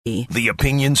The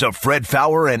opinions of Fred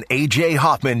Faour and A.J.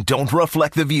 Hoffman don't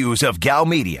reflect the views of Gal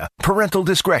Media. Parental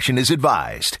discretion is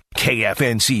advised.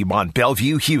 KFNC Mont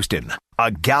Bellevue, Houston, a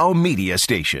Gal Media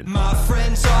station. My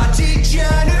friends are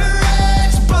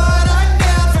degenerates, but I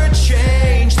never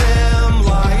change them.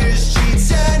 Liars,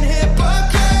 cheats, and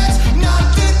hypocrites,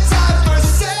 not the time for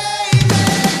saving.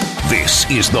 This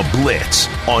is The Blitz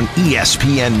on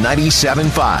ESPN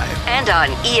 97.5. And on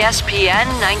ESPN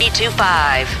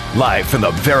 92.5. Live from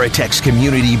the Veritex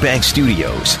Community Bank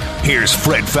Studios, here's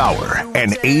Fred Faour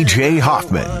and A.J.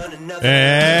 Hoffman.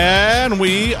 And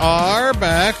we are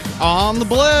back on The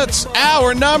Blitz.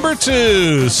 Hour number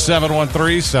 2,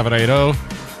 713-780.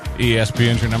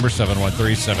 ESPN's your number,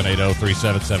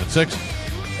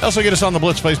 713-780-3776. Also get us on the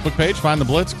Blitz Facebook page. Find The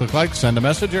Blitz, click like, send a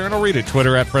message, Aaron will read it.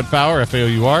 Twitter at Fred Faour,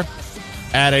 Faour.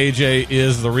 At AJ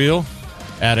is the real.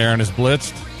 At Aaron is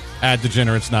blitzed. At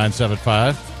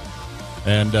Degenerates975.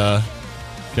 And you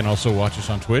can also watch us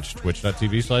on Twitch,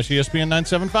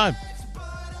 twitch.tv/ESPN975.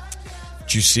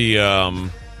 Did you see,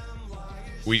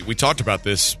 we talked about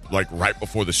this like right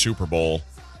before the Super Bowl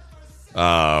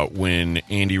when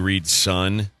Andy Reid's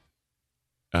son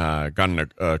got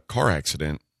in a car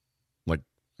accident. Like,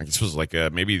 I guess it was like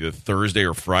maybe the Thursday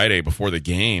or Friday before the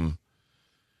game.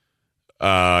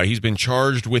 He's been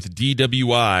charged with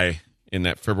DWI in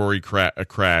that February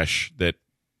crash that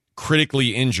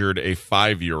critically injured a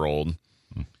 5-year-old.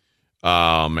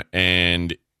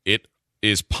 And it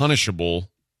is punishable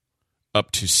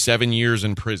up to 7 years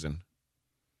in prison.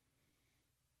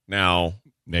 Now,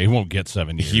 he won't get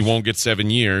 7 years. He won't get 7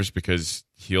 years because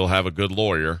he'll have a good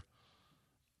lawyer.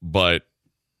 But,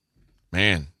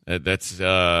 man, that's...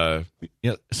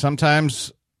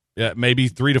 sometimes... Yeah, maybe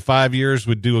 3 to 5 years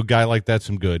would do a guy like that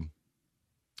some good.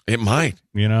 It might.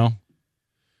 You know?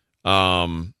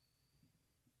 Her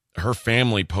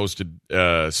family posted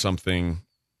something.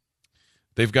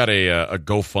 They've got a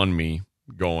GoFundMe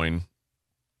going.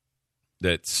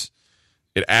 It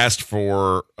asked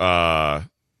for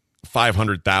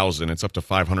 $500,000. It's up to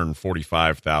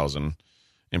 $545,000.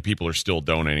 And people are still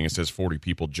donating. It says 40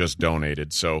 people just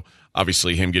donated. So,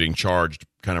 obviously, him getting charged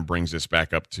kind of brings this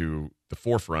back up to the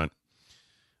forefront.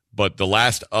 But the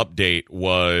last update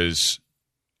was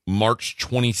March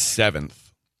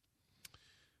 27th.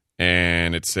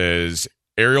 And it says,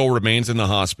 Ariel remains in the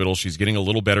hospital. She's getting a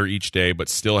little better each day, but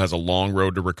still has a long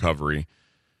road to recovery.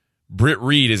 Britt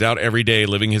Reed is out every day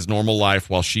living his normal life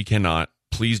while she cannot.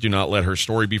 Please do not let her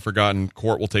story be forgotten.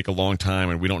 Court will take a long time,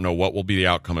 and we don't know what will be the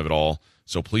outcome of it all.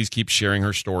 So please keep sharing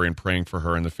her story and praying for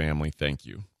her and the family. Thank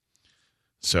you.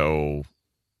 So,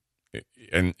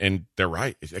 and they're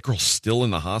right. Is that girl still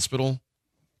in the hospital?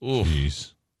 Oof.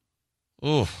 Jeez.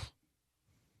 Oof.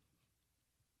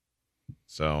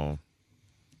 So,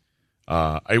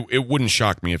 it wouldn't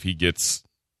shock me if he's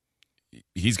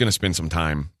going to spend some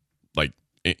time like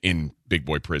in big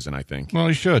boy prison, I think. Well,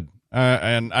 he should.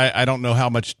 And I don't know how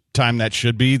much time that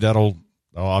should be. That'll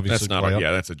obviously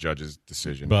that's a judge's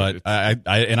decision. But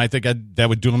I think that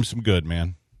would do him some good,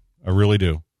 man. I really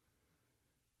do.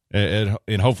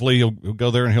 And hopefully he'll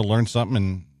go there and he'll learn something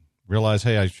and realize,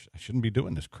 hey, I shouldn't be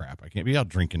doing this crap. I can't be out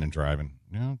drinking and driving.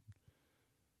 You know,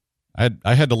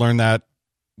 I had to learn that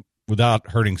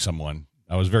without hurting someone.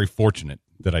 I was very fortunate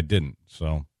that I didn't.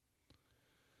 So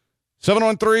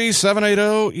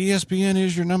 713-780-ESPN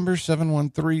is your number,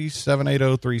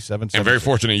 713-780-3776. And very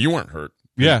fortunate you weren't hurt.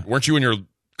 Yeah. Weren't you in your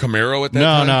Camaro at that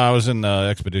time? No, I was in the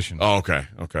Expedition. Oh, okay.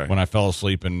 When I fell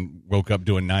asleep and woke up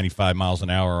doing 95 miles an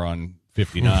hour on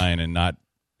 59 and not,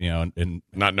 and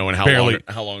not knowing how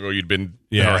long ago you'd been,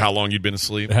 or how long you'd been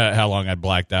asleep, how long I'd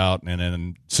blacked out, and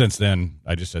then since then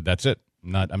I just said that's it.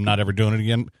 I'm not ever doing it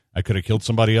again. I could have killed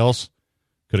somebody else,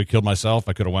 could have killed myself.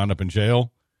 I could have wound up in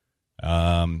jail.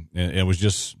 It was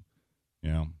just,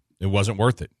 it wasn't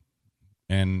worth it.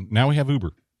 And now we have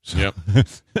Uber. So, yep.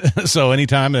 So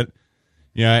anytime that,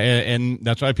 and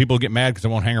that's why people get mad because I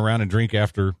won't hang around and drink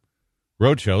after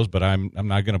road shows, but I'm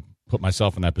not going to put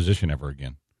myself in that position ever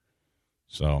again.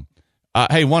 So,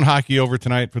 hey, one hockey over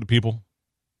tonight for the people.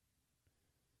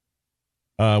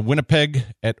 Winnipeg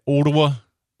at Ottawa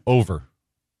over.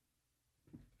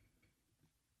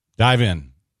 Dive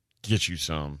in. Get you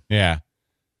some. Yeah.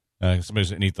 Somebody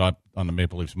said any thought on the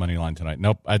Maple Leafs money line tonight?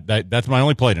 Nope. That's my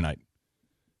only play tonight.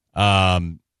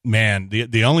 Man,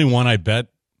 the only one I bet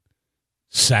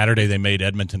Saturday they made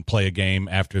Edmonton play a game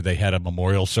after they had a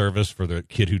memorial service for the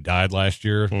kid who died last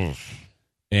year.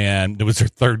 And it was their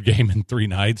third game in 3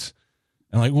 nights.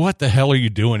 And like, what the hell are you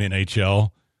doing,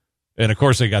 NHL? And, of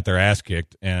course, they got their ass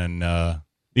kicked. And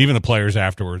even the players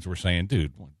afterwards were saying,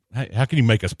 dude, how can you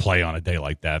make us play on a day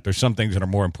like that? There's some things that are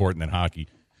more important than hockey.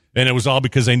 And it was all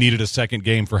because they needed a second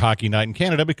game for Hockey Night in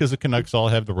Canada because the Canucks all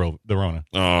have the Rona.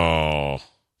 Oh.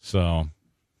 So,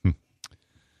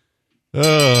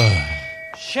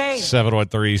 Shame.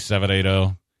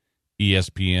 713-780.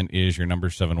 ESPN is your number,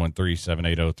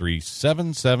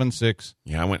 713-780-3776.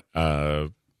 Yeah, I went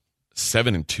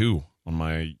 7-2 on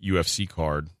my UFC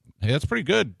card. Hey, that's pretty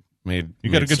good. You got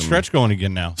made a good stretch going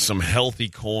again now. Some healthy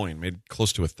coin. Made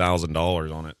close to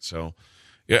 $1,000 on it. So,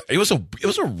 yeah, it was a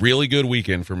really good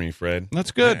weekend for me, Fred.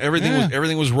 That's good.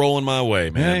 Everything was rolling my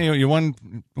way, man. Yeah, you won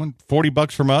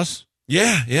 $40 from us.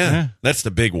 Yeah. That's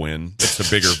the big win. That's the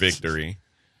bigger victory.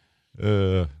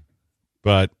 But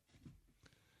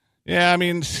yeah, I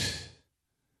mean,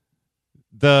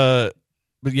 I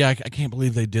can't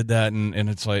believe they did that, and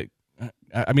it's like,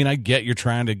 I mean, I get you're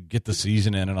trying to get the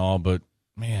season in and all, but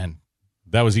man,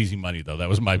 that was easy money though. That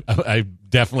was I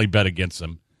definitely bet against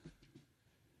them.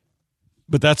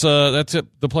 But that's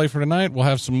it. The play for tonight. We'll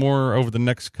have some more over the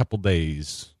next couple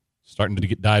days. Starting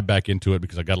to dive back into it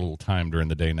because I got a little time during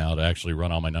the day now to actually run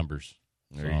all my numbers.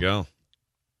 There you go.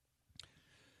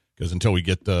 Because until we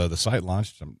get the site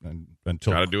launched,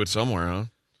 until got to do it somewhere, huh?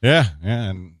 Yeah,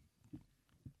 and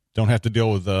don't have to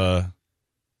deal with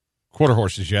quarter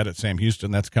horses yet at Sam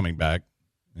Houston. That's coming back,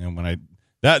 and when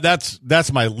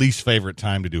that's my least favorite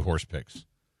time to do horse picks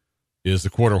is the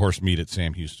quarter horse meet at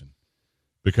Sam Houston,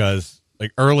 because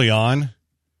like early on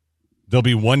there'll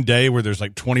be one day where there's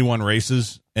like 21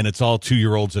 races and it's all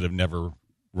 2-year-olds that have never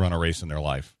run a race in their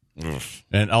life. Ugh.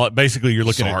 And basically you're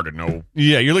looking it's hard to know.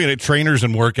 Yeah, you're looking at trainers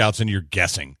and workouts and you're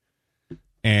guessing.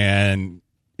 And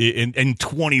in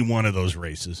 21 of those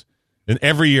races. And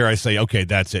every year I say, okay,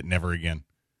 that's it, never again.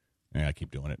 Yeah, I keep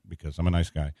doing it because I'm a nice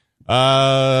guy.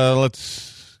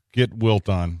 Let's get Wilt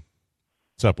on.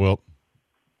 What's up, Wilt?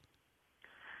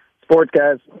 Sports,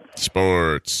 guys.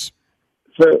 Sports.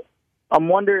 So I'm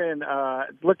wondering,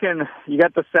 you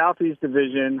got the Southeast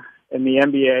Division in the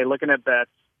NBA, looking at bets.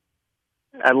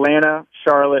 Atlanta,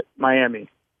 Charlotte, Miami.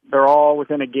 They're all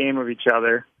within a game of each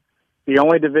other. The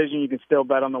only division you can still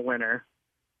bet on the winner.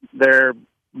 They're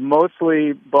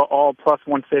mostly all plus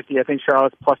 150. I think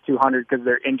Charlotte's plus 200 because of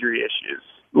their injury issues.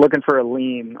 Looking for a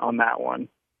lean on that one.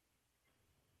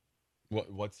 What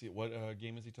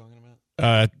game is he talking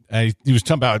about? He was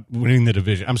talking about winning the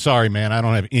division. I'm sorry, man. I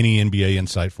don't have any NBA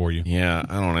insight for you. Yeah,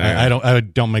 I don't know. I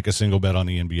don't make a single bet on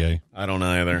the NBA. I don't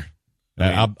either.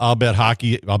 I'll bet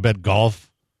hockey. I'll bet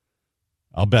golf.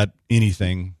 I'll bet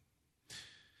anything.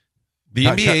 The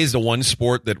NBA is the one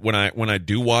sport that when I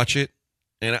do watch it,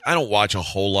 and I don't watch a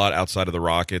whole lot outside of the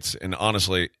Rockets, and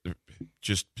honestly,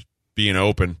 just being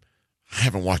open, I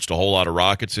haven't watched a whole lot of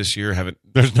Rockets this year.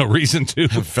 There's no reason to.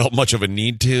 Haven't felt much of a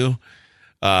need to.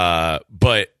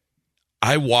 But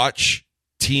I watch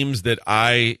teams that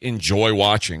I enjoy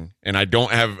watching, and I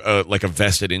don't have a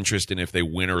vested interest in if they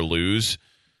win or lose.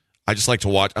 I just like to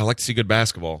watch. I like to see good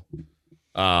basketball,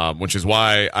 which is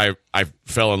why I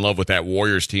fell in love with that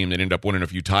Warriors team that ended up winning a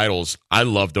few titles. I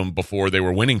loved them before they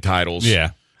were winning titles.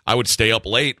 Yeah, I would stay up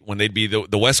late when they'd be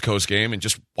the West Coast game and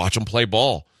just watch them play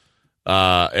ball.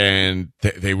 And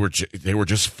they were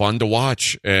just fun to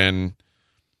watch. And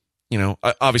you know,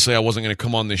 obviously, I wasn't going to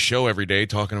come on this show every day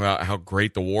talking about how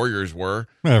great the Warriors were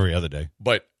every other day,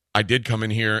 but I did come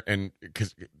in here and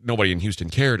because nobody in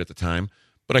Houston cared at the time.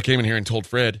 But I came in here and told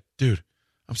Fred, dude,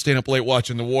 I'm staying up late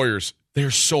watching the Warriors.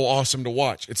 They're so awesome to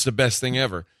watch. It's the best thing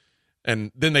ever.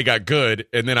 And then they got good,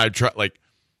 and then I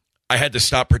had to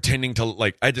stop pretending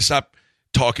to I had to stop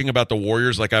talking about the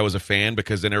Warriors like I was a fan,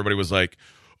 because then everybody was like,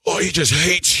 oh, he just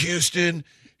hates Houston.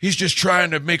 He's just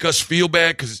trying to make us feel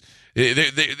bad because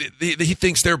he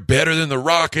thinks they're better than the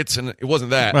Rockets, and it wasn't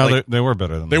that. Well, they were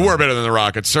better than they were better than the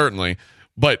Rockets, certainly,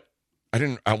 but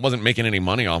I wasn't making any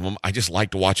money off them. I just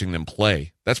liked watching them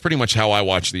play. That's pretty much how I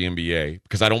watch the NBA,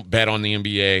 because I don't bet on the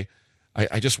NBA.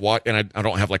 I just watch, and I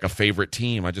don't have like a favorite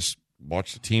team. I just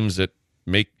watch the teams that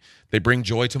they bring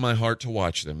joy to my heart to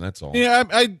watch them. That's all. Yeah,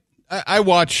 I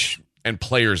watch, and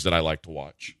players that I like to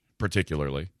watch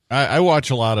particularly. I watch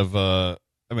a lot of.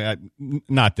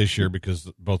 Not this year because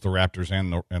both the Raptors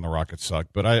and the Rockets suck,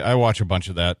 but I watch a bunch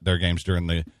of their games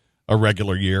during a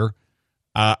regular year.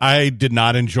 I did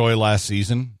not enjoy last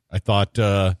season. I thought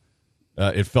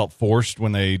it felt forced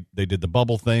when they did the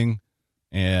bubble thing,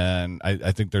 and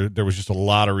I think there was just a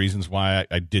lot of reasons why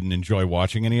I didn't enjoy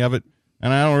watching any of it.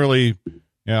 And I don't really,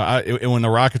 when the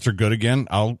Rockets are good again,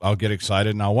 I'll get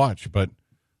excited and I'll watch. But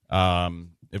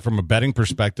from a betting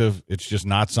perspective, it's just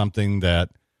not something that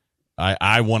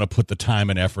I want to put the time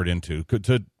and effort into.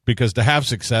 Because to have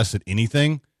success at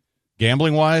anything,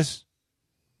 gambling wise,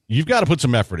 you've got to put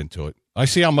some effort into it. I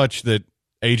see how much that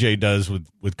AJ does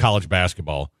with college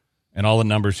basketball, and all the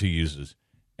numbers he uses.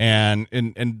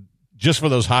 And just for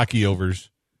those hockey overs,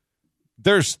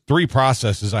 there's 3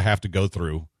 processes I have to go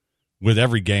through with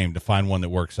every game to find one that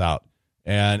works out.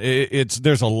 And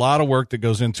there's a lot of work that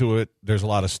goes into it. There's a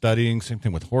lot of studying. Same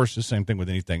thing with horses. Same thing with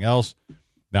anything else.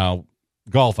 Now,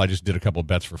 golf, I just did a couple of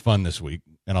bets for fun this week,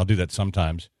 and I'll do that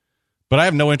sometimes. But I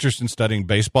have no interest in studying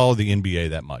baseball or the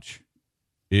NBA that much.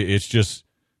 It's just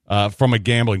from a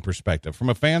gambling perspective. From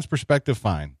a fan's perspective,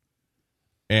 fine.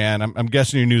 And I'm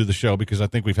guessing you're new to the show because I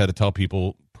think we've had to tell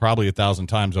people probably 1,000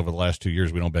 times over the last 2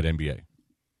 years we don't bet NBA.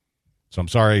 So I'm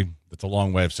sorry. That's a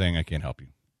long way of saying I can't help you.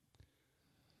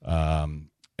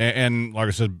 And like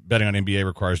I said, betting on NBA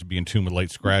requires to be in tune with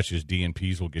late scratches.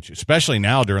 DNPs will get you, especially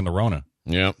now during the Rona.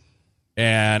 Yep.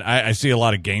 And I see a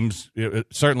lot of games.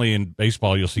 Certainly in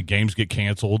baseball, you'll see games get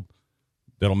canceled.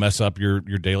 That'll mess up your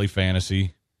daily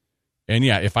fantasy. And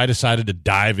yeah, if I decided to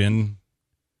dive in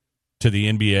to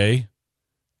the NBA,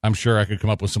 I'm sure I could come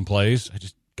up with some plays. I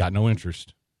just got no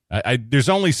interest. There's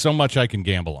only so much I can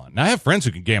gamble on. Now I have friends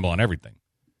who can gamble on everything.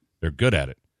 They're good at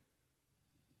it.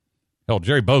 Hell,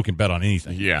 Jerry Bowe can bet on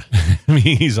anything. Yeah. I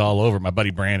mean, he's all over. My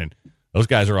buddy Brandon, those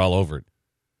guys are all over it.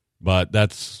 But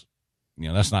that's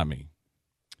not me.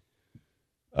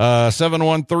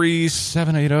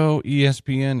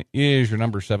 713-780-ESPN is your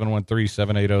number,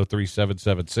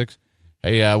 713-780-3776.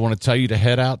 Hey, I want to tell you to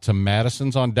head out to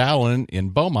Madison's on Dowling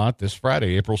in Beaumont this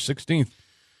Friday, April 16th,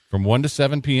 from 1 to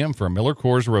 7 p.m. for a Miller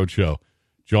Coors Roadshow.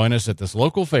 Join us at this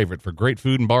local favorite for great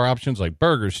food and bar options like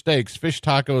burgers, steaks, fish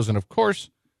tacos, and, of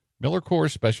course, Miller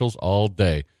Coors specials all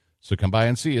day. So come by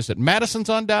and see us at Madison's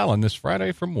on Dowling this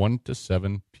Friday from 1 to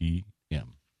 7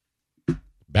 p.m.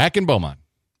 Back in Beaumont.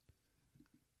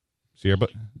 See our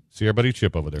buddy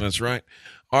Chip over there. That's right.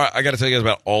 All right, I got to tell you guys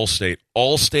about Allstate.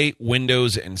 Allstate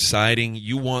Windows and Siding.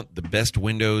 You want the best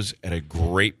windows at a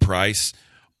great price.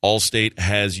 Allstate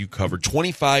has you covered.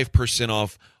 25%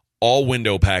 off all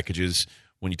window packages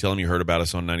when you tell them you heard about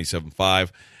us on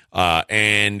 97.5.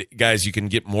 And, guys, you can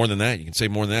get more than that. You can save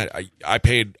more than that. I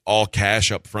paid all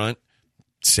cash up front,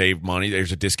 saved money.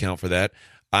 There's a discount for that.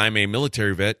 I'm a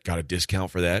military vet, got a discount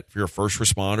for that. If you're a first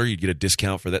responder, you get a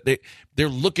discount for that. They're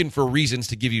looking for reasons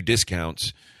to give you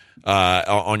discounts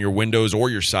on your windows or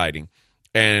your siding.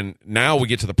 And now we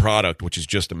get to the product, which is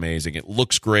just amazing. It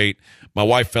looks great. My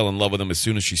wife fell in love with them as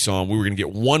soon as she saw them. We were going to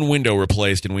get one window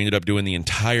replaced, and we ended up doing the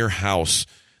entire house.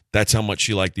 That's how much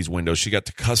she liked these windows. She got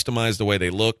to customize the way they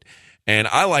looked. And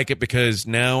I like it because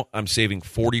now I'm saving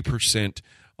 40%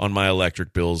 on my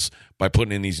electric bills by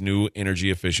putting in these new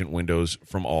energy-efficient windows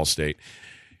from Allstate.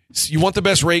 So you want the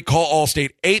best rate? Call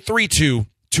Allstate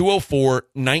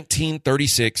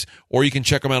 832-204-1936, or you can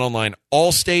check them out online,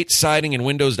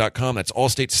 allstatesidingandwindows.com. That's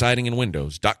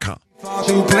allstatesidingandwindows.com.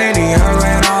 Through plenty, her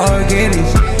and all her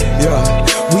guineas. Yeah,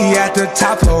 we at the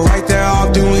top floor, right there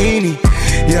off Duini.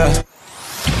 Yeah.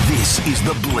 This is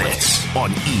The Blitz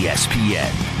on ESPN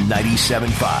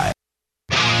 97.5.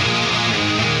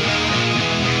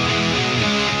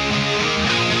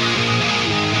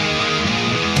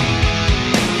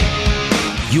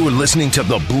 You are listening to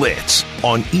The Blitz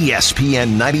on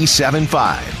ESPN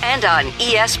 97.5. And on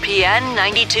ESPN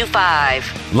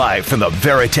 92.5. Live from the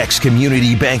Veritex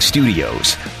Community Bank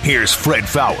Studios, here's Fred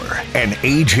Faour and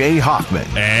A.J. Hoffman.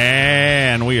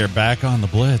 And we are back on The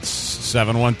Blitz.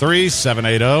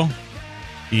 713-780.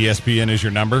 ESPN is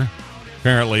your number.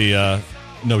 Apparently,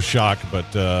 no shock,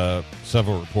 but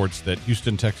several reports that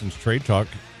Houston Texans trade talk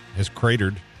has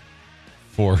cratered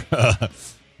for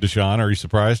Deshaun. Are you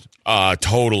surprised?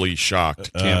 Totally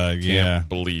shocked. Can't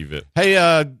believe it.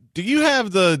 Hey, do you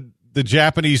have the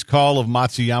Japanese call of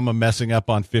Matsuyama messing up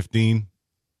on 15?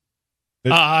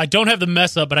 I don't have the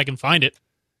mess up, but I can find it.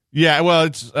 Yeah, well,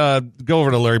 it's go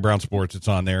over to Larry Brown Sports. It's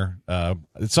on there. At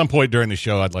some point during the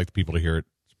show, I'd like the people to hear it.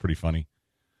 It's pretty funny.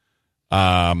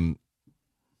 Aaron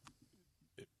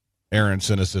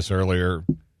sent us this earlier.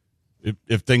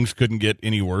 If things couldn't get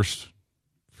any worse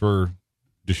for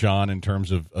Deshaun in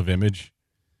terms of image,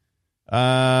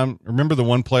 remember the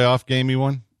one playoff game he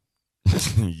won?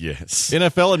 Yes.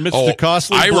 NFL admits to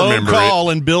costly blown call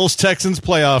in Bills Texans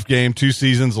playoff game 2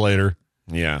 seasons later.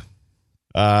 Yeah.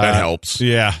 That helps.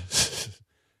 Yeah.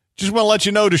 Just want to let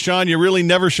you know, Deshaun, you really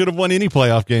never should have won any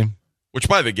playoff game. Which,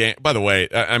 by the way,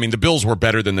 I mean, the Bills were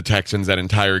better than the Texans that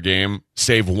entire game,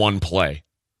 save one play.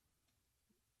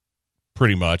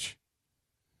 Pretty much.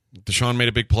 Deshaun made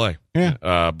a big play.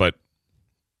 Yeah. But,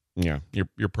 yeah,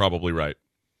 you're probably right.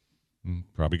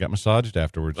 Probably got massaged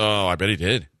afterwards. Oh, I bet he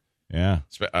did. Yeah.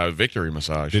 Victory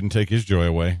massage. Didn't take his joy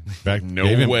away. In fact, No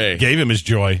way. Gave him his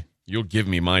joy. You'll give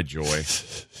me my joy.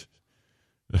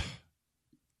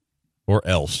 Or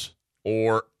else.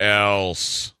 Or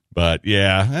else. But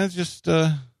yeah, that's just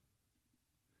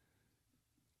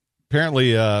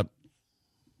apparently. I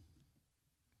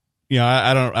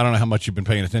don't know how much you've been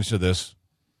paying attention to this,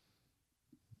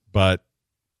 but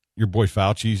your boy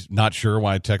Fauci's not sure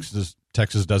why Texas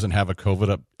doesn't have a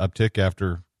COVID uptick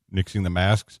after nixing the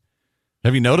masks.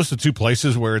 Have you noticed the two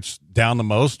places where it's down the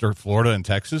most are Florida and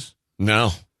Texas?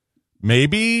 No.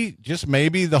 Maybe, just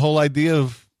maybe, the whole idea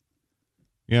of,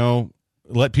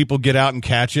 let people get out and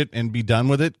catch it and be done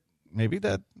with it. Maybe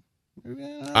that.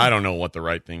 I don't know what the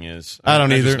right thing is. I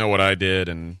don't either. I just know what I did,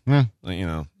 and I'm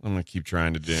going to keep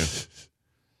trying to do.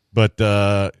 But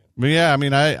yeah, I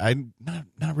mean, I'm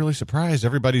not really surprised.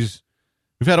 We've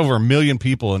had over 1 million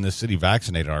people in this city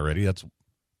vaccinated already. That's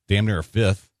damn near a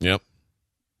fifth. Yep.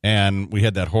 And we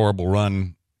had that horrible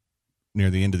run near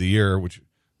the end of the year, which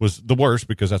was the worst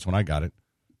because that's when I got it.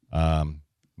 Not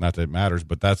that it matters,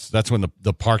 but that's when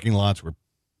the parking lots were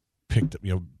picked up,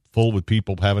 full with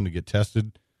people having to get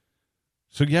tested.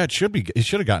 So yeah, it should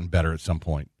have gotten better at some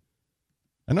point.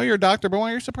 I know you're a doctor, but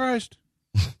why are you surprised?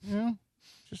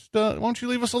 Just why don't you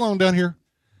leave us alone down here?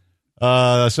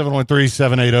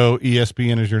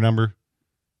 713-780-ESPN is your number.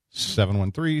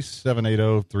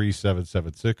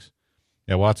 713-780-3776.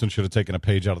 Yeah, Watson should have taken a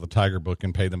page out of the Tiger book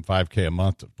and paid them $5,000 a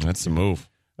month. That's the move.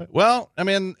 Well, I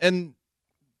mean, and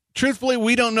truthfully,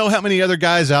 we don't know how many other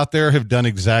guys out there have done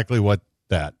exactly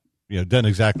that,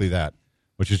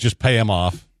 which is just pay them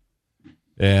off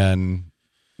and,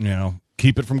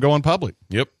 keep it from going public.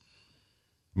 Yep.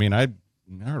 I mean, I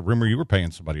heard a rumor you were paying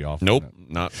somebody off. Nope,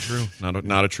 not true.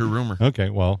 Not a true rumor.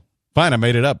 Okay, well, fine. I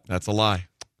made it up. That's a lie.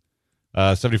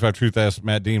 75 Truth asked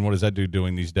Matt Dean, what is that dude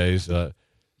doing these days?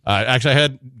 Actually, I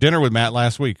had dinner with Matt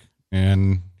last week,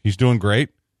 and he's doing great.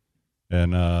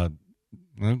 And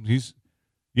he's,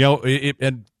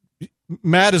 and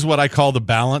Matt is what I call the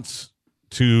balance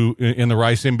in the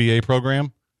Rice MBA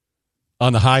program.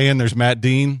 On the high end, there's Matt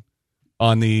Dean.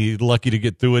 On the lucky to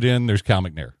get through it in, there's Cal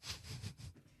McNair.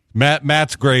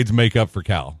 Matt's grades make up for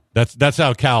Cal. That's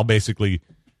how Cal basically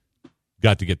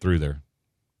got to get through there.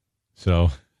 So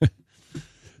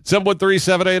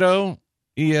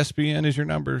 713-780-ESPN is your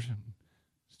numbers.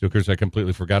 Stickers, I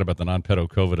completely forgot about the non-pedo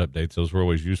COVID updates. Those were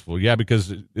always useful. Yeah,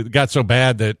 because it got so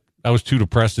bad that I was too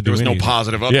depressed to do anything. There was no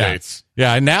positive updates.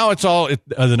 Yeah, and now it's all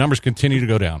the numbers continue to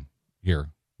go down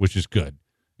here, which is good.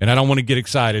 And I don't want to get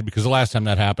excited because the last time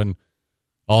that happened,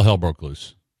 all hell broke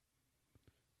loose.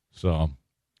 So,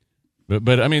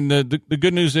 but I mean, the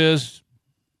good news is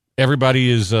everybody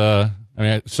is, so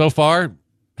far,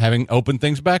 having opened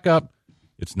things back up,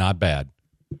 it's not bad.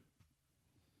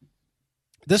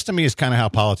 This to me is kind of how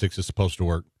politics is supposed to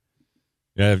work.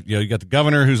 You got the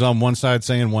governor who's on one side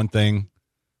saying one thing.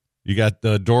 You got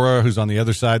Dora who's on the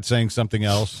other side saying something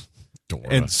else. Dora.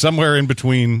 And somewhere in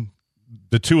between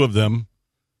the two of them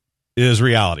is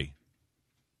reality.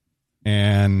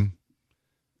 And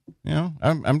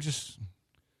I'm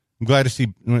glad to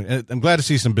see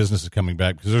some businesses coming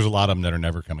back because there's a lot of them that are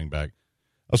never coming back.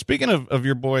 Oh, speaking of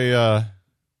your boy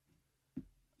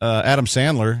Adam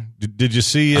Sandler, did you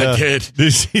see? I did. Did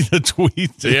you see the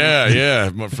tweet? Yeah.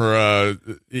 For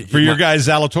your guy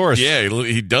Zalatoris. Yeah,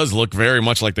 he does look very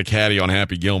much like the caddy on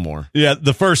Happy Gilmore. Yeah,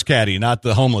 the first caddy, not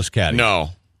the homeless caddy.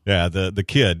 No. Yeah, the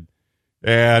kid.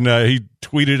 And he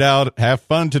tweeted out, "Have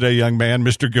fun today, young man.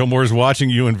 Mr. Gilmore is watching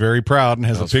you and very proud," and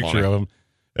has a picture of him.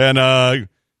 And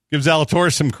gives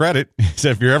Zalatoris some credit. He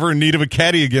said, "If you're ever in need of a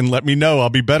caddy again, let me know.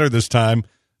 I'll be better this time.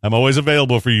 I'm always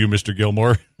available for you, Mr.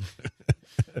 Gilmore."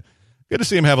 Good to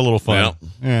see him have a little fun. Well,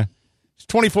 yeah, he's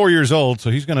 24 years old,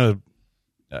 so he's gonna.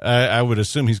 I would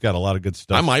assume he's got a lot of good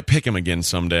stuff. I might pick him again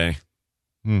someday.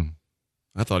 I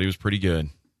thought he was pretty good.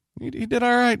 He did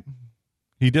all right.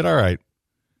 He did all right.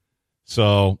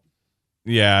 So,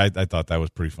 yeah, I thought that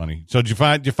was pretty funny. So, did you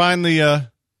find the?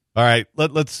 All right,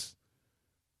 let's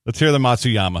hear the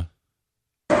Matsuyama.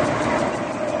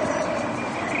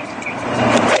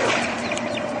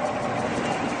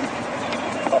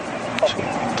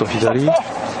 と左奥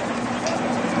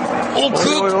向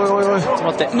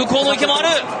こうの池もある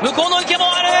向こうの池も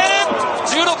ある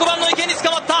16番の池に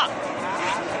捕まった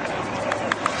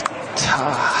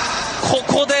こ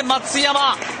こで松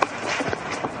山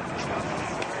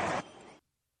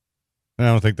I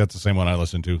don't think that's the same one I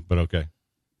listened to, but okay.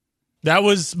 That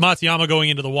was Matsuyama going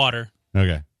into the water.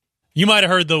 Okay. You might have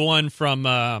heard the one from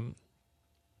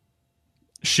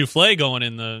Schauffele going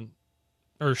in the...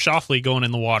 Or Shoffley going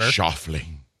in the water. Shoffley.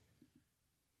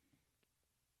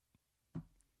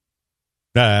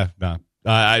 No.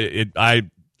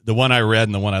 The one I read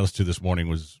and the one I listened to this morning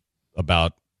was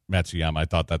about Matsuyama. I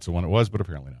thought that's the one it was, but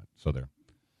apparently not. So there.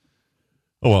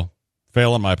 Oh, well.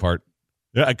 Fail on my part.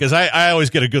 Yeah, because I always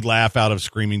get a good laugh out of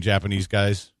screaming Japanese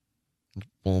guys.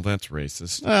 Well, that's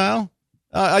racist. Well,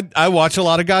 I watch a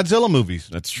lot of Godzilla movies.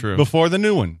 That's true. Before the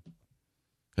new one.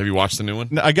 Have you watched the new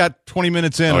one? I got 20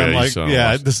 minutes in. Oh, and yeah,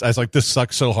 I was like, this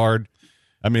sucks so hard.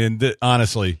 I mean,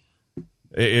 honestly,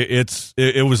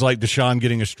 it was like Deshaun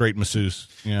getting a straight masseuse.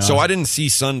 You know? So I didn't see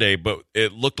Sunday, but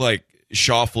it looked like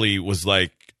Shoffley was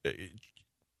like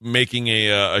making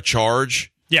a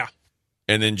charge. Yeah.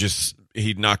 And then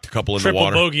he knocked a couple in the Triple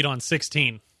water. bogeyed on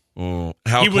 16. Oh,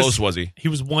 how close was he? He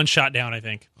was one shot down, I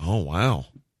think. Oh, wow.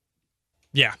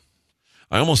 Yeah.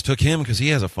 I almost took him because he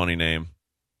has a funny name.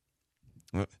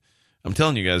 I'm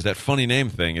telling you guys, that funny name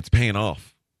thing, it's paying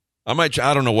off. I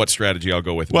don't know what strategy I'll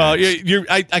go with. Well, next.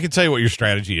 I can tell you what your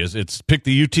strategy is. It's pick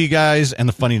the UT guys and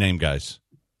the funny name guys.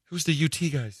 Who's the UT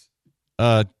guys?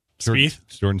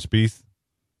 Spieth? Jordan Spieth.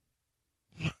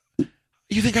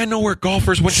 You think I know where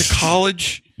golfers went to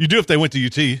college? You do if they went to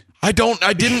UT. I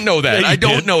didn't know that. Yeah, I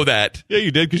don't did. know that. Yeah, you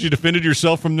did because you defended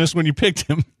yourself from this when you picked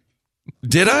him.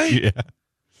 Did I? Yeah.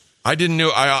 I didn't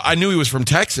know. I knew he was from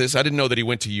Texas. I didn't know that he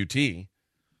went to UT.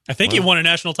 I think he won a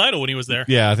national title when he was there.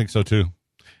 Yeah, I think so too.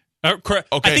 Okay.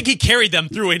 I think he carried them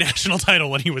through a national title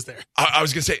when he was there. I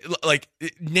was going to say, like,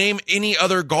 name any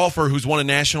other golfer who's won a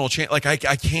national championship. Like,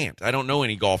 I can't. I don't know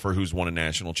any golfer who's won a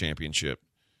national championship.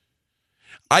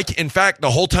 In fact, the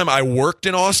whole time I worked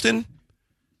in Austin,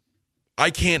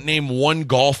 I can't name one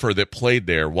golfer that played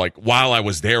there, like, while I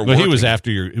was there But working. he was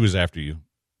after you.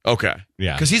 Okay.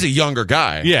 Yeah. Because he's a younger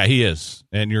guy. Yeah, he is.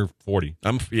 And you're 40.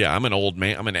 I'm an old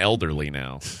man. I'm an elderly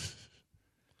now.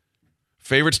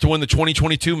 Favorites to win the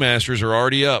 2022 Masters are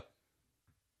already up.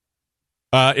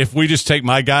 If we just take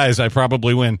my guys, I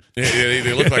probably win.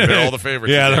 They look like they're all the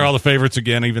favorites. Yeah, again. they're all the favorites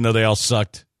again, even though they all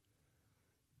sucked.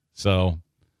 So,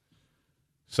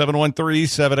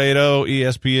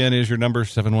 713-780-ESPN is your number,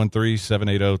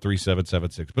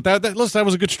 713-780-3776. But that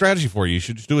was a good strategy for you. You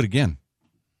should just do it again.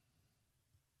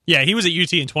 Yeah, he was at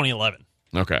UT in 2011.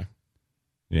 Okay.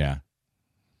 Yeah.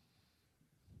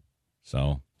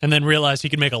 So. And then realized he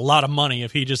could make a lot of money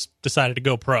if he just decided to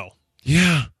go pro.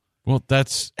 Yeah. Well,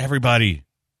 that's everybody.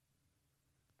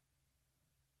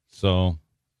 So.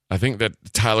 I think that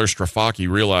Tyler Strafaki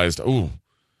realized,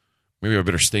 maybe I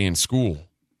better stay in school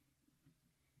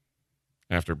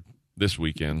after this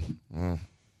weekend.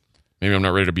 Maybe I'm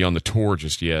not ready to be on the tour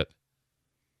just yet.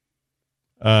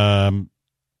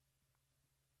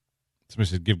 Somebody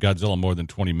said give Godzilla more than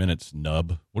 20 minutes,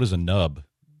 nub. What is a nub?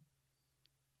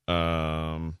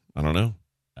 I don't know.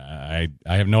 I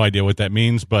have no idea what that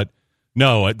means, but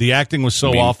no, the acting was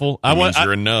so awful.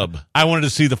 You're a nub. I wanted to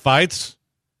see the fights,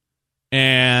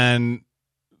 and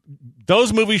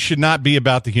those movies should not be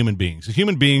about the human beings. The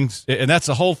human beings, and that's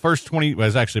the whole first 20, well, it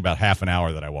was actually about half an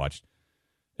hour that I watched,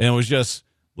 and it was just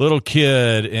little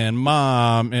kid and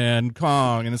mom and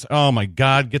Kong, and it's, oh my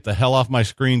God, get the hell off my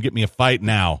screen, get me a fight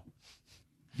now.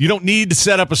 You don't need to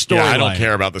set up a story. Yeah, I don't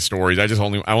care about the stories. I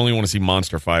only want to see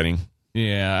monster fighting.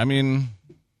 Yeah, I mean,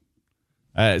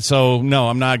 so no,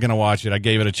 I'm not going to watch it. I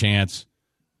gave it a chance,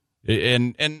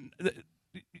 and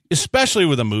especially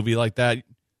with a movie like that,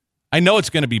 I know it's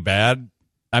going to be bad.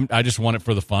 I just want it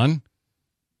for the fun.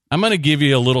 I'm going to give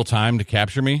you a little time to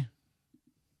capture me,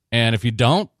 and if you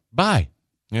don't, bye.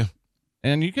 Yeah,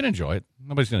 and you can enjoy it.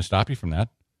 Nobody's going to stop you from that.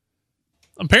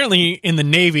 Apparently, in the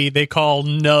Navy, they call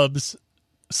nubs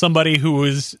somebody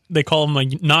they call them a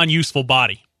non-useful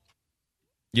body.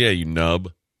 Yeah, you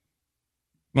nub.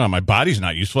 Well, my body's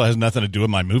not useful. It has nothing to do with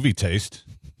my movie taste.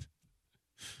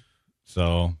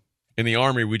 So, in the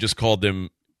Army, we just called them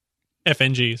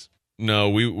FNGs.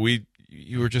 No,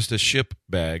 you were just a ship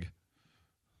bag.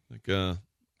 Like so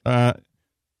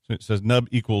it says nub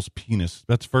equals penis.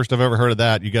 That's the first I've ever heard of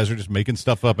that. You guys are just making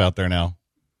stuff up out there now.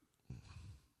 I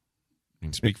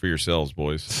mean, speak for yourselves,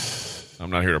 boys. I'm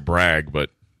not here to brag, but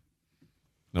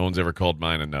no one's ever called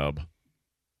mine a nub.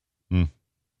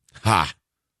 Ha!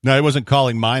 No, he wasn't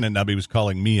calling mine a nub. He was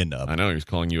calling me a nub. I know he was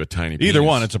calling you a tiny penis. Either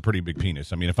one, it's a pretty big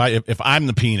penis. I mean, if I'm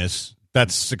the penis,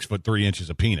 that's 6'3"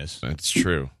 of penis. That's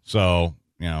true. So,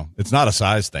 it's not a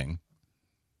size thing.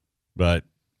 But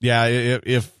yeah,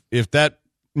 if that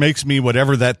makes me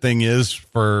whatever that thing is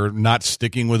for not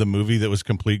sticking with a movie that was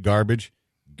complete garbage,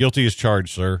 guilty as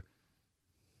charged, sir.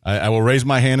 I will raise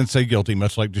my hand and say guilty,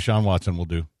 much like Deshaun Watson will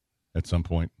do at some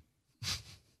point.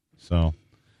 So,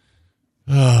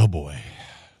 oh boy.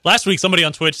 Last week, somebody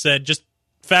on Twitch said, just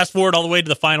fast forward all the way to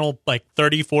the final,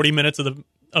 30, 40 minutes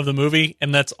of the movie,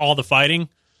 and that's all the fighting.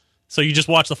 So you just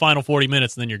watch the final 40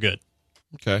 minutes, and then you're good.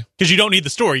 Okay. Because you don't need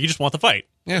the story. You just want the fight.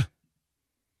 Yeah.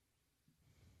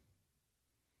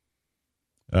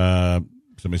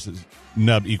 Somebody says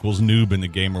nub equals noob in the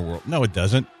gamer world. No, it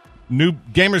doesn't.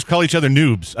 Gamers call each other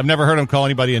noobs. I've never heard them call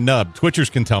anybody a nub.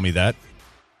 Twitchers can tell me that.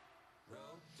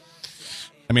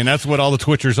 I mean, that's what all the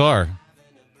Twitchers are.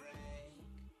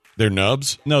 They're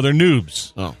nubs? No, they're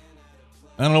noobs. Oh.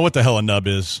 I don't know what the hell a nub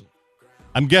is.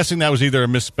 I'm guessing that was either a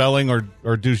misspelling or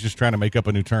dude's just trying to make up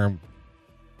a new term,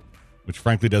 which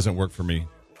frankly doesn't work for me.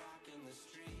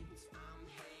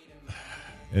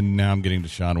 And now I'm getting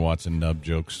Deshaun Watson nub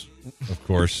jokes, of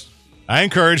course. I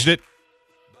encouraged it.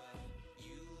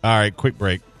 All right, quick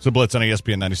break. It's a Blitz on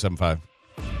ESPN 97.5.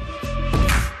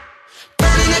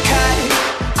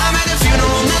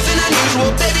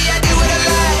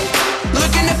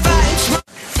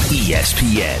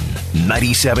 ESPN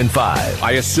 97.5.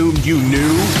 I assumed you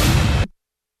knew.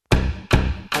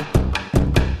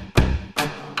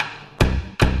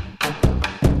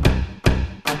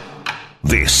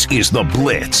 This is The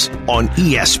Blitz on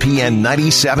ESPN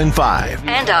 97.5.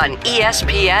 And on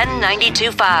ESPN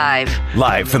 92.5.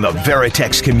 Live from the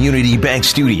Veritex Community Bank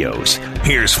Studios,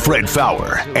 here's Fred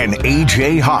Faour and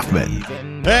A.J. Hoffman.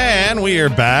 And we are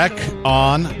back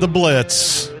on The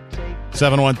Blitz.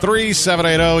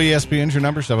 713-780 ESPN's your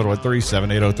number,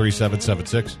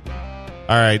 713-780-3776.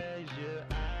 All right.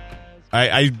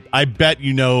 I bet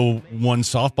you know one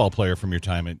softball player from your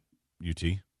time at UT.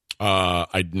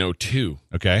 I know two.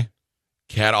 Okay.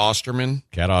 Kat Osterman.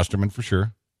 Kat Osterman for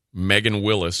sure. Megan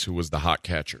Willis, who was the hot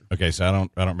catcher. Okay, so I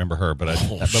don't remember her, but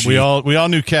we all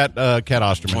knew Kat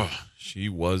Osterman. She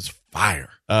was fire.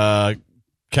 Kat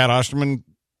Osterman,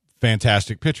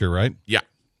 fantastic pitcher, right? Yeah.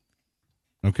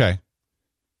 Okay.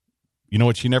 You know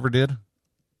what she never did?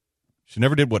 She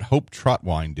never did what Hope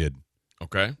Trotwine did.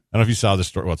 Okay. I don't know if you saw this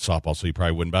story. Well, it's softball, so you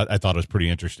probably wouldn't, but I thought it was pretty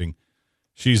interesting.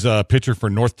 She's a pitcher for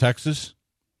North Texas.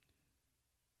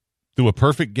 Through a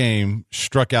perfect game,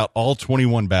 struck out all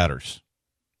 21 batters.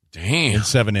 Damn. In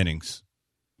 7 innings.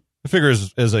 I figure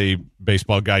as a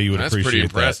baseball guy, you would appreciate pretty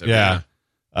impressive, that.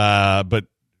 Yeah. But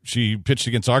she pitched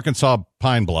against Arkansas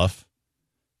Pine Bluff,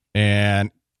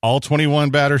 and all 21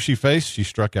 batters she faced, she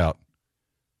struck out.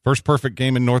 First perfect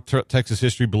game in North Texas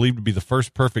history, believed to be the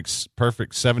first perfect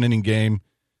 7-inning game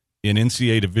in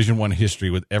NCAA Division I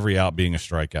history, with every out being a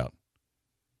strikeout.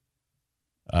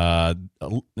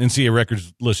 NCAA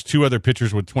records list 2 other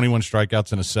pitchers with 21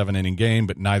 strikeouts in a 7-inning game,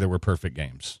 but neither were perfect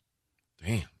games.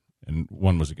 Damn. And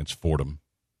one was against Fordham,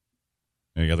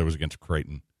 and the other was against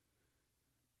Creighton.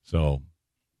 So,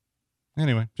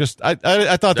 anyway, just I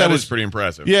thought that was pretty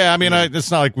impressive. Yeah, I mean,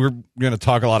 it's not like we're going to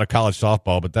talk a lot of college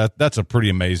softball, but that's a pretty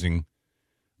amazing.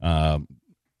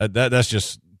 That's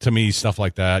just, to me, stuff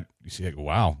like that. You see, like,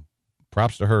 wow,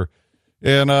 props to her.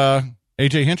 And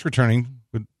AJ Hinch returning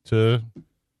to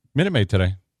Minute Maid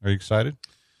today. Are you excited?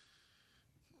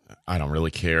 I don't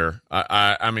really care.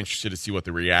 I'm interested to see what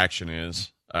the reaction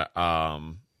is.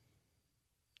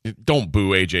 Don't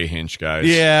boo AJ Hinch, guys.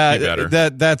 Yeah, Be better.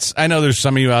 that's. I know there's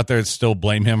some of you out there that still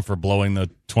blame him for blowing the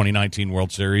 2019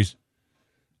 World Series.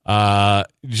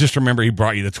 Just remember, he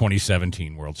brought you the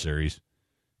 2017 World Series,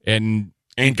 and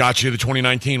got you the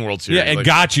 2019 World Series. Yeah, and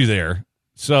got you there.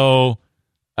 So,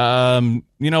 you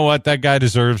know what? That guy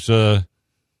deserves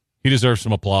he deserves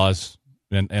some applause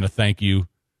and a thank you.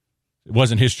 It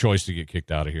wasn't his choice to get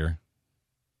kicked out of here.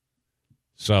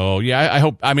 So, yeah, I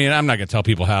hope. I mean, I'm not going to tell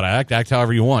people how to act. Act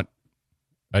however you want.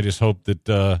 I just hope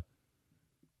that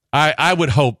I would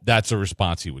hope that's a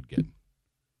response he would get.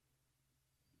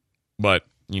 But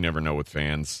you never know with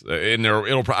fans. And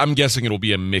I'm guessing it'll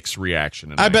be a mixed reaction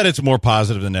tonight. I bet it's more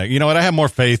positive than that. You know what? I have more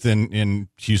faith in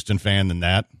Houston fan than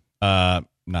that.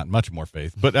 Not much more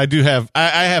faith, but I do have.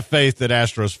 I have faith that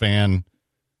Astros fan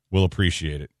will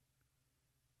appreciate it.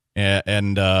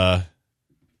 And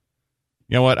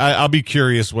you know what? I'll be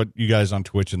curious what you guys on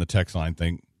Twitch and the text line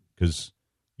think, because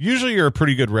usually you're a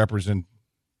pretty good representation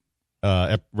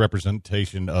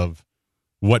of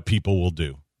what people will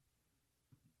do.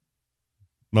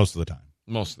 Most of the time.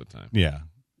 Most of the time. Yeah.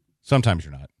 Sometimes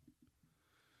you're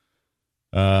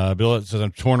not. Bill says,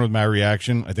 I'm torn with my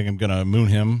reaction. I think I'm going to moon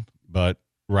him, but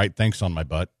right thanks on my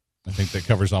butt. I think that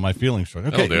covers all my feelings.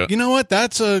 Okay, you know what?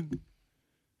 That's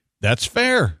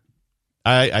fair.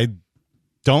 I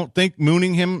don't think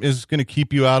mooning him is going to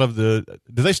keep you out of the...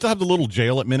 Do they still have the little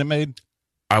jail at Minute Maid?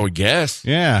 I would guess.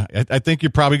 Yeah, I think you're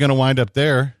probably going to wind up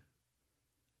there.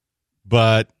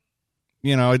 But,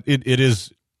 you know, it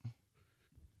is...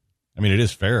 I mean, it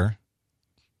is fair.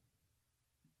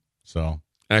 So...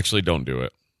 Actually, don't do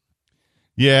it.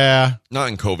 Yeah. Not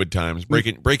in COVID times.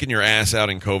 Breaking your ass out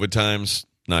in COVID times,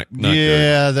 not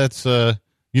yeah, good. That's...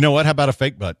 you know what? How about a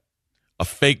fake butt? A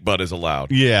fake butt is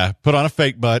allowed. Yeah, put on a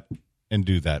fake butt and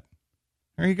do that.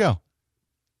 There you go.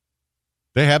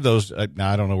 They have those.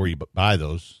 Now, I don't know where you buy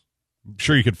those. I'm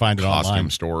sure you could find it Costume online.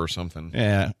 store or something.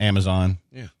 Yeah, Amazon.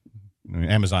 Yeah. I mean,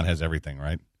 Amazon has everything,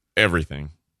 right?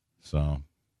 Everything. So,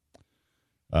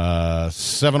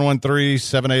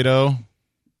 713-780.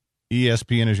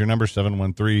 ESPN is your number,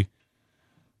 713.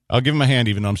 I'll give him a hand,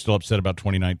 even though I'm still upset about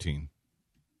 2019.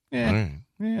 Yeah. Right.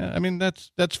 Yeah, I mean,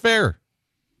 that's fair.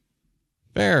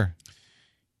 Fair.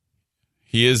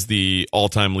 He is the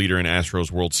all-time leader in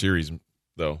Astros World Series,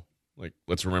 though. Like,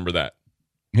 let's remember that.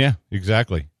 Yeah,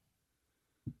 exactly.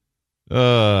 Did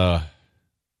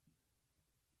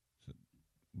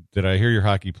I hear your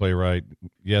hockey play right?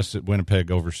 Yes, at Winnipeg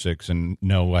over 6, and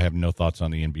no, I have no thoughts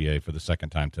on the NBA for the second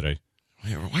time today.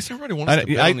 Why does everybody want us to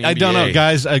bet on the I NBA? don't know,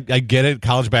 guys. I get it.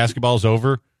 College basketball is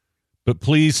over, but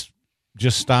please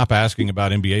just stop asking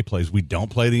about NBA plays. We don't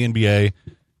play the NBA,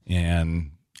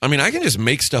 and I mean, I can just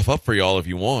make stuff up for y'all if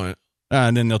you want.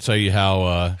 And then they'll tell you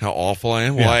how awful I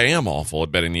am. Well, yeah. I am awful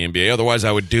at betting the NBA. Otherwise,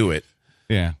 I would do it.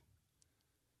 Yeah.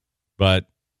 But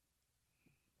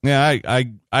yeah,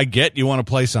 I get you want to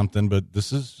play something, but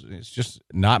it's just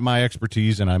not my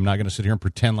expertise, and I'm not going to sit here and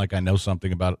pretend like I know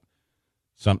something about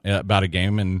a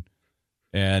game,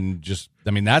 and just,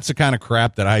 I mean, that's the kind of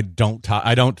crap that I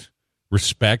don't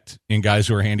respect in guys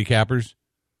who are handicappers.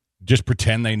 Just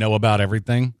pretend they know about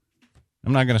everything.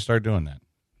 I'm not going to start doing that.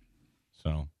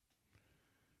 So,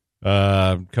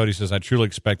 Cody says, I truly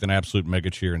expect an absolute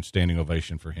mega cheer and standing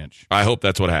ovation for Hinch. I hope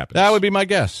that's what happens. That would be my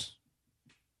guess.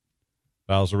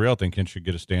 Fouls are real. I think Hinch should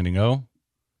get a standing O.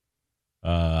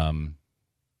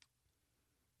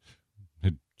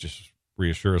 It just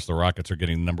reassure us the Rockets are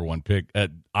getting the number 1 pick.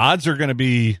 Odds are going to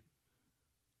be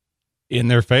in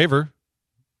their favor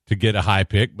to get a high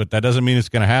pick, but that doesn't mean it's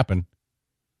going to happen.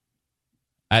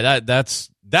 That's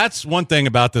one thing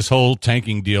about this whole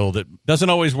tanking deal that doesn't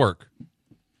always work.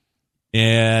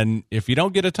 And if you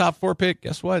don't get a top 4 pick,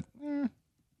 guess what? You're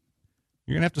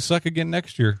going to have to suck again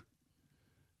next year.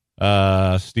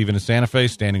 Steven in Santa Fe,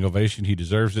 standing ovation. He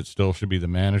deserves it. Still should be the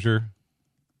manager.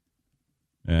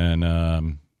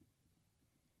 And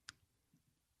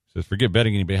says, forget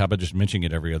betting anybody. How about just mentioning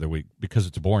it every other week? Because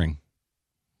it's boring.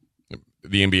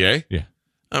 The NBA? Yeah.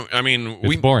 I mean,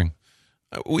 it's boring.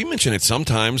 We mention it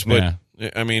sometimes, but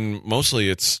I mean, mostly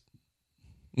it's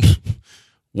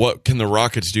what can the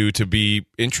Rockets do to be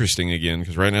interesting again?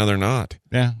 Because right now they're not.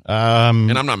 Yeah.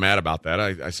 And I'm not mad about that.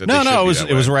 I said no,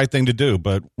 it was the right thing to do.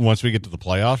 But once we get to the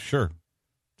playoffs, sure,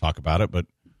 talk about it. But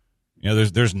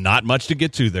there's not much to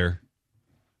get to there.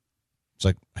 It's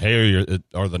like, hey,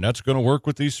 are the Nets going to work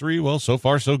with these 3? Well, so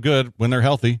far so good. When they're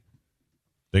healthy,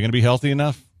 they're going to be healthy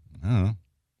enough. I don't know.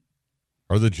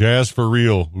 Are the Jazz for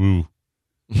real? Ooh.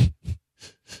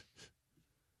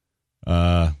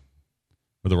 Or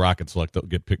the Rockets select, they'll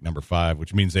get pick number 5,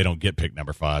 which means they don't get pick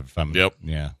number 5. Yep.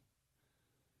 Yeah.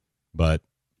 But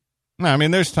no, I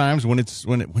mean, there's times when it's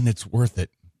worth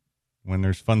it, when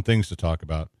there's fun things to talk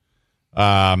about.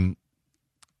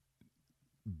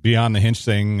 Beyond the Hinch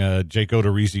thing, Jake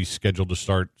Odorizzi's scheduled to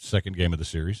start second game of the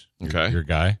series. Okay. Your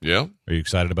guy. Yeah. Are you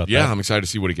excited about that? Yeah, I'm excited to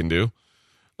see what he can do.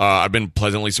 I've been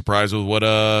pleasantly surprised with what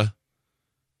Lance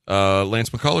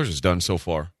McCullers has done so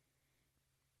far.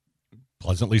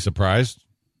 Pleasantly surprised?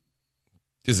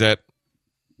 Is that?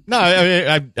 No,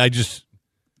 I just,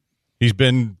 he's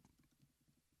been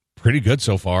pretty good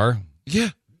so far. Yeah.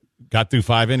 Got through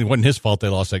 5 innings. It wasn't his fault they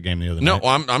lost that game the other night. No,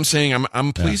 I'm saying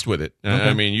I'm pleased with it. Okay.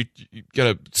 I mean, you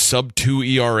got a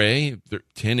sub-2 ERA,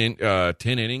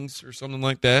 10 innings or something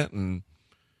like that, and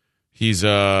he's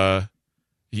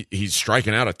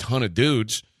striking out a ton of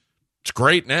dudes. It's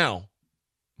great now.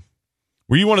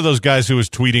 Were you one of those guys who was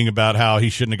tweeting about how he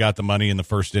shouldn't have got the money in the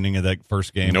first inning of that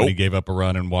first game when he gave up a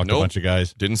run and walked a bunch of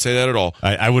guys? Didn't say that at all.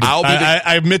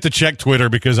 I admit to check Twitter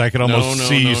because I could almost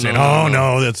see you saying,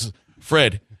 that's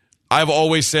Fred. I've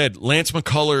always said Lance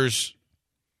McCullers,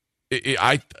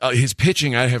 his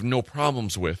pitching I have no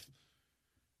problems with.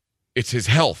 It's his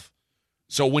health.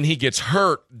 So when he gets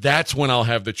hurt, that's when I'll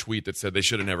have the tweet that said they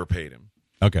should have never paid him.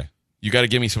 Okay. You got to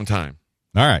give me some time.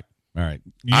 All right.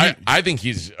 I think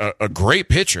he's a great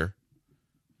pitcher,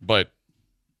 but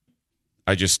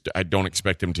I don't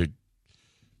expect him to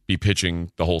be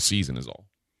pitching the whole season is all.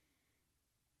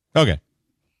 Okay.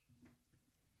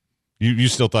 You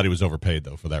still thought he was overpaid,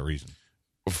 though, for that reason?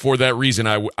 For that reason,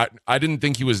 I didn't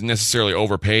think he was necessarily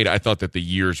overpaid. I thought that the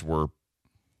years were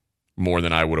more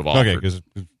than I would have offered. Okay, because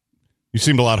you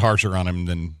seemed a lot harsher on him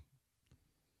than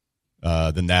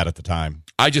that at the time.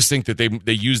 I just think that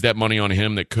they used that money on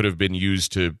him that could have been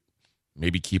used to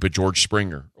maybe keep a George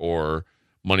Springer or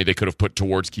money they could have put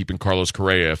towards keeping Carlos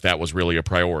Correa if that was really a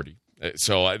priority.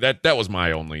 So that was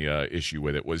my only issue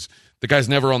with it, was the guy's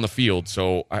never on the field.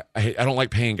 So I don't like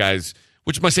paying guys,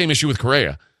 which is my same issue with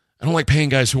Correa. I don't like paying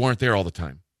guys who aren't there all the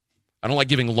time. I don't like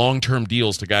giving long-term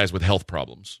deals to guys with health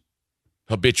problems,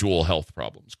 habitual health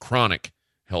problems, chronic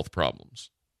health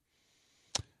problems.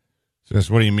 So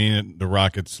what do you mean? The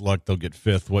Rockets' luck, they'll get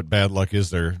fifth. What bad luck is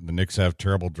there? The Knicks have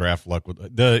terrible draft luck.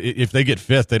 If they get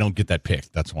fifth, they don't get that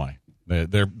pick. That's why.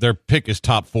 Their pick is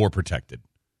top 4 protected.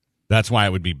 That's why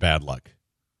it would be bad luck.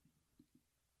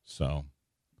 So,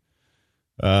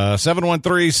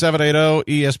 713-780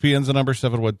 ESPN's the number,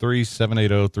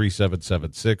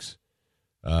 713-780-3776.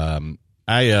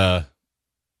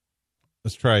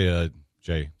 Let's try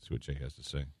Jay. See what Jay has to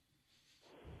say.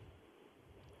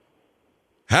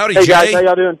 Howdy, Hey Jay. guys, how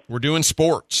y'all doing? We're doing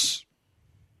sports.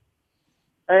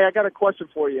 Hey, I got a question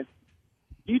for you.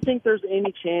 Do you think there's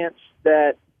any chance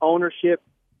that ownership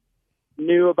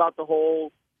knew about the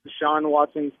whole Deshaun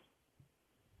Watson,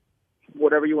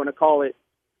 whatever you want to call it,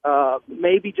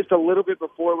 maybe just a little bit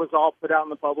before it was all put out in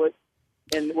the public?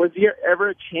 And was there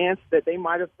ever a chance that they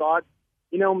might have thought,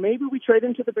 maybe we trade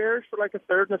him to the Bears for like a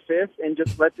third and a fifth and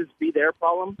just let this be their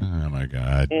problem? Oh, my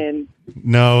God. And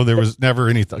no, there was never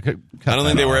any I don't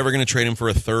think they were ever going to trade him for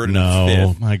a third and No, a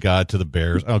fifth. my God, to the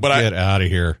Bears. Oh, get out of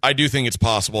here. I do think it's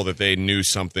possible that they knew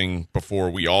something before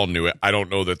we all knew it. I don't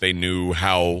know that they knew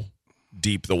how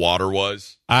deep the water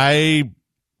was. From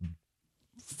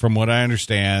what I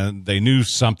understand, they knew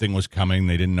something was coming.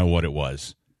 They didn't know what it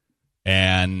was.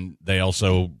 And they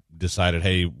also decided,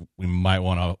 hey, we might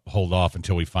want to hold off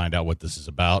until we find out what this is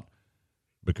about,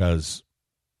 because,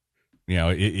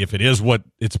 if it is what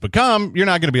it's become, you're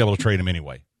not going to be able to trade him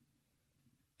anyway.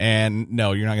 And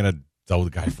no, you're not going to throw the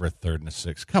guy for a third and a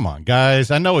sixth. Come on, guys.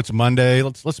 I know it's Monday.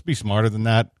 Let's be smarter than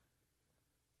that.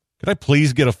 Could I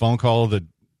please get a phone call that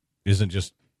isn't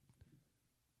just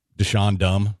Deshaun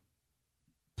dumb?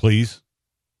 Please.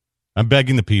 I'm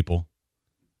begging the people.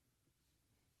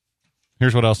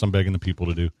 Here's what else I'm begging the people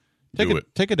to do.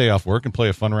 Take a day off work and play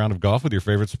a fun round of golf with your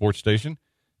favorite sports station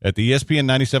at the ESPN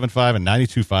 97.5 and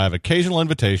 92.5 Occasional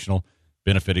Invitational,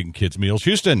 benefiting Kids Meals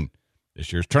Houston.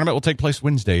 This year's tournament will take place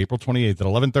Wednesday, April 28th at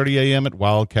 11:30 a.m. at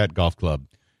Wildcat Golf Club.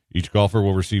 Each golfer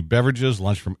will receive beverages,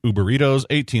 lunch from Uber Eats,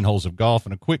 18 holes of golf,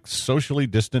 and a quick socially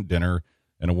distant dinner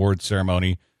and award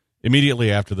ceremony immediately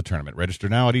after the tournament. Register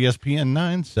now at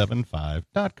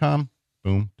ESPN975.com.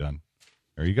 Boom, done.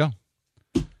 There you go.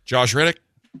 Josh Reddick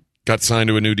got signed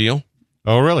to a new deal.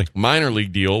 Oh, really? Minor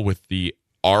league deal with the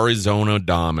Arizona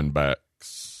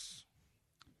Diamondbacks.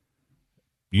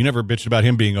 You never bitched about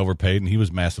him being overpaid, and he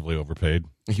was massively overpaid.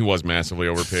 He was massively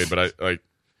overpaid, but I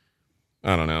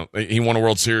don't know. He won a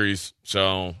World Series,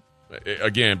 so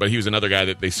again, but he was another guy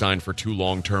that they signed for too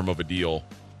long-term of a deal.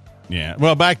 Yeah.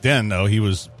 Well, back then, though, they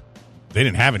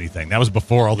didn't have anything. That was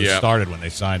before all this started when they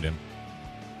signed him.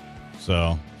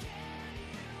 So,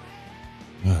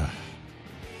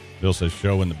 Bill says,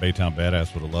 show in the Baytown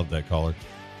Badass would have loved that caller.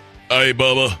 Hey,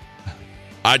 Bubba,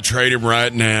 I'd trade him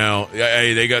right now.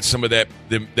 Hey, they got some of that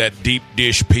deep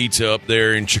dish pizza up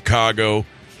there in Chicago.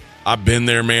 I've been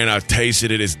there, man. I've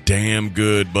tasted it. It's damn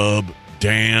good, bub.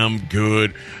 Damn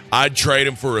good. I'd trade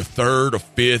him for a third, a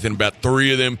fifth, and about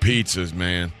 3 of them pizzas,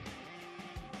 man.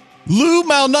 Lou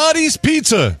Malnati's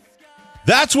Pizza.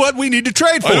 That's what we need to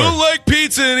trade for. I don't like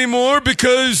pizza anymore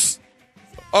because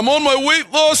I'm on my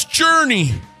weight loss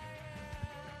journey.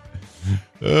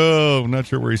 Oh, I'm not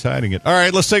sure where he's hiding it. All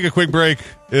right, let's take a quick break.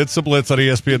 It's the Blitz on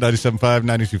ESPN 97.5,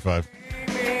 92.5.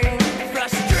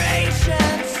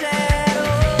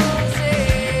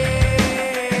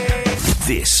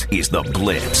 This is The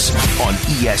Blitz on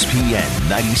ESPN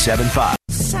 97.5.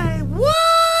 Say what?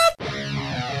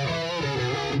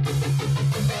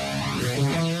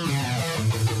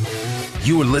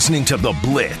 You are listening to The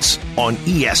Blitz on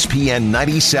ESPN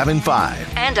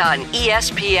 97.5. And on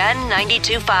ESPN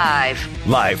 92.5.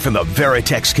 Live from the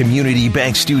Veritex Community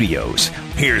Bank Studios,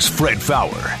 here's Fred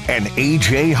Faour and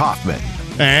AJ Hoffman.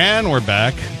 And we're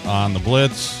back on The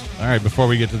Blitz. All right, before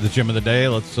we get to the gym of the day,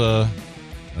 let's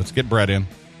get Brett in.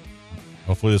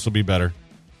 Hopefully this will be better.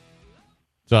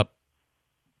 What's up?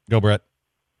 Go, Brett.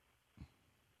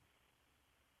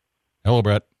 Hello,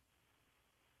 Brett.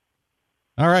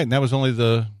 All right, and that was only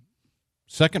the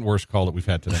second worst call that we've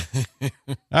had today.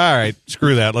 All right,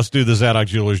 screw that. Let's do the Zadok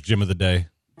Jewelers Gym of the Day.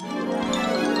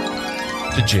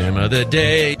 The gym of the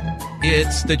day.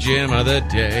 It's the gym of the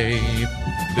day.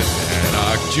 The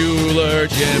Zadok Jeweler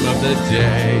Gym of the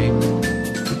day.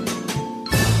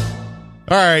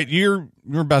 All right, you're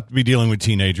about to be dealing with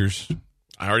teenagers.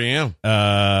 I already am.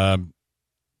 I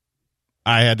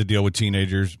had to deal with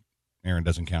teenagers. Aaron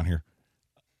doesn't count here.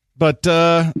 But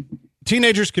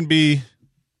teenagers can be,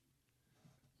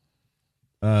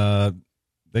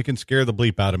 they can scare the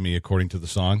bleep out of me, according to the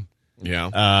song.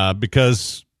 Yeah.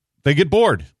 Because they get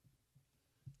bored.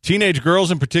 Teenage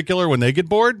girls in particular, when they get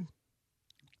bored,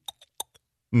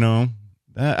 no.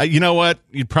 You know what?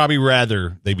 You'd probably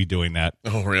rather they be doing that.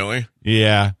 Oh, really?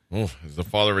 Yeah. Oh, as the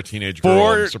father of a teenage girl,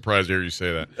 I'm surprised to hear you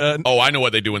say that. I know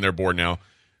what they do when they're bored now.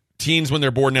 Teens, when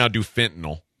they're bored now, do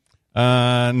fentanyl.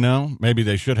 No, maybe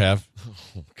they should have.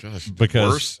 Oh, gosh.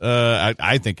 Because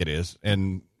I think it is.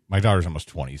 And my daughter's almost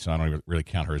 20, so I don't even really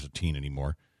count her as a teen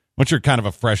anymore. Once you're kind of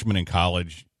a freshman in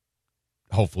college,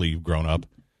 hopefully you've grown up.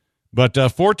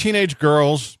 But 4 teenage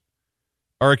girls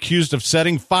are accused of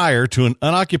setting fire to an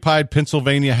unoccupied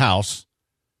Pennsylvania house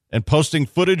and posting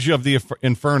footage of the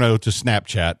inferno to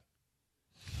Snapchat.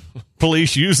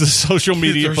 Police use the social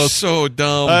media They're post. so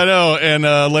dumb. I know. And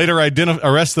later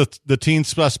arrest the teen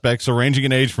suspects, ranging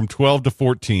in age from 12 to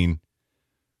 14.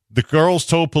 The girls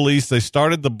told police they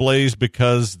started the blaze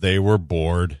because they were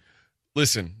bored.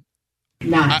 Listen.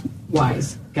 Not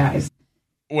wise, guys.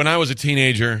 When I was a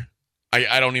teenager,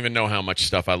 I don't even know how much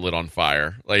stuff I lit on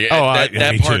fire. Like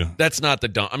me part, too. that's not the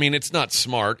dumb. I mean, it's not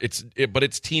smart. But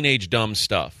it's teenage dumb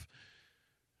stuff.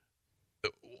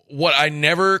 What I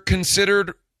never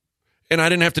considered, and I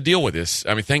didn't have to deal with this,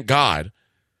 I mean, thank God,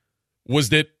 was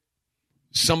that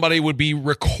somebody would be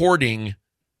recording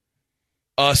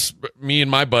us, me and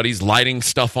my buddies, lighting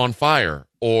stuff on fire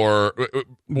or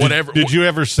whatever. Did you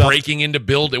ever breaking into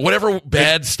building, whatever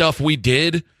bad stuff we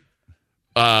did?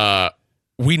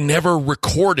 We never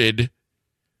recorded,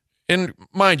 and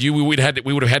mind you, we would have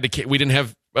had to. We didn't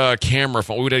have a camera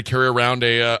phone. We would have to carry around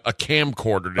a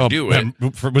camcorder to do it.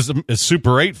 It was a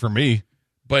Super 8 for me.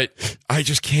 But I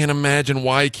just can't imagine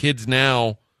why kids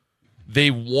now, they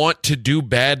want to do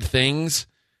bad things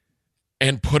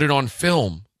and put it on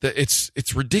film.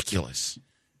 It's ridiculous.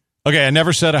 Okay, I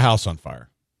never set a house on fire.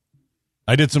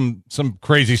 I did some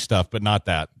crazy stuff, but not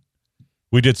that.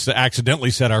 We did accidentally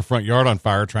set our front yard on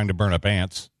fire trying to burn up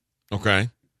ants. Okay.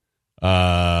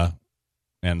 And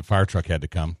the fire truck had to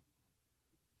come.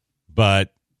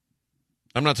 But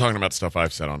I'm not talking about stuff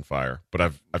I've set on fire, but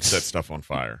I've set stuff on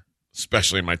fire.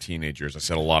 Especially in my teenage years. I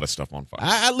set a lot of stuff on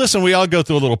fire. Listen, we all go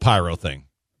through a little pyro thing.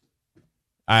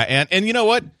 And you know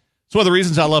what? It's one of the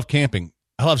reasons I love camping.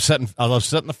 I love setting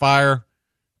the fire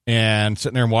and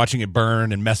sitting there and watching it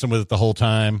burn and messing with it the whole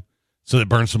time so that it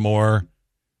burns some more.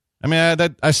 I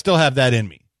mean, I still have that in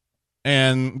me.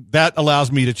 And that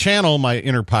allows me to channel my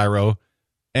inner pyro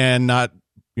and not,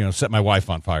 set my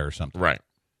wife on fire or something. Right.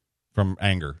 From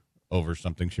anger over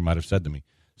something she might have said to me.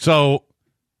 So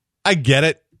I get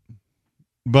it.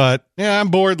 But, yeah, I'm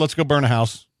bored. Let's go burn a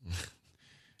house.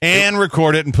 And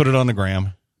record it and put it on the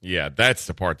gram. Yeah, that's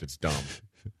the part that's dumb.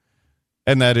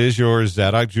 And that is your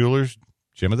Zadok Jewelers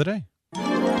Gem of the Day.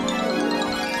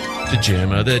 The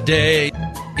gem of the day.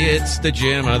 It's the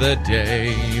gem of the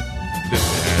day. The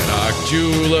Zadok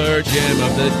Jeweler Gem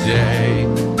of the day.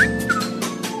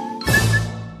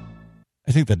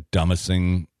 I think the dumbest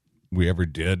thing we ever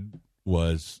did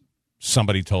was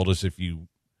somebody told us if you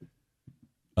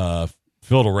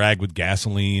filled a rag with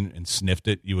gasoline and sniffed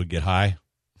it, you would get high.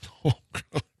 Oh,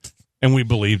 God. And we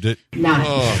believed it. Not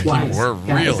wise, we're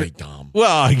guys. really dumb.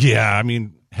 Well, yeah. I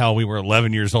mean, hell, we were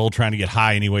 11 years old trying to get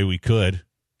high any way we could.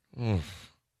 That's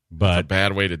But a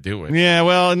bad way to do it. yeah,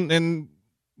 well, and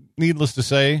needless to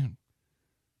say,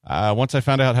 once I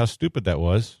found out how stupid that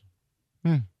was,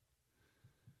 when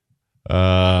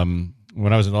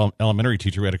I was an elementary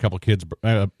teacher, we had a couple kids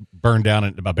burned down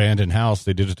an abandoned house.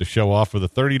 They did it to show off for the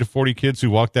 30 to 40 kids who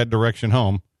walked that direction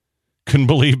home. Couldn't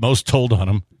believe most told on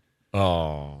them.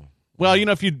 Oh. Well,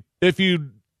 if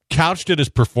you couched it as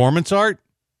performance art,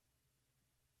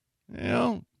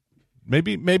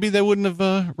 maybe they wouldn't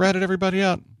have ratted everybody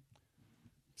out.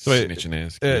 So Snitching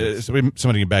ass kids.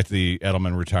 Somebody get back to the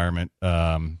Edelman retirement.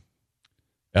 Edelman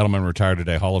retired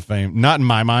today, Hall of Fame. Not in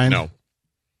my mind. No.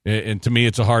 And to me,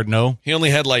 it's a hard no. He only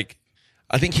had I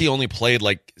think he only played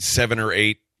 7 or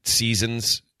 8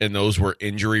 seasons, and those were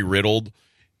injury riddled.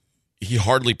 He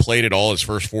hardly played at all his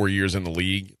first 4 years in the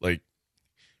league.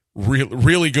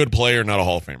 Really good player, not a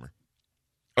Hall of Famer.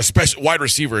 Especially wide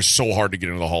receiver is so hard to get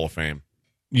into the Hall of Fame.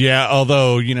 Yeah,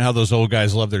 although you know how those old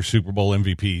guys love their Super Bowl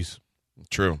MVPs.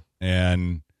 True.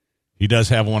 And he does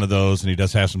have one of those, and he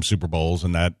does have some Super Bowls,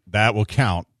 and that will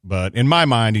count. But in my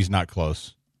mind, he's not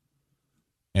close.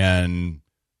 And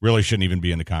really shouldn't even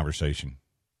be in the conversation.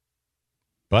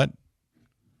 But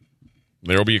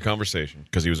there will be a conversation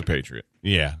because he was a Patriot.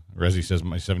 yeah, Rezi says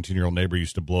my 17-year-old neighbor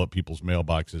used to blow up people's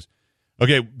mailboxes.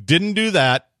 Okay, didn't do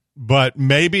that, but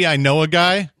maybe I know a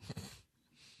guy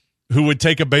who would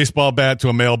take a baseball bat to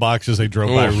a mailbox as they drove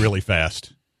by really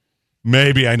fast.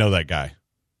 Maybe I know that guy.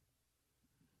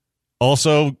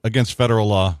 Also against federal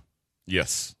law.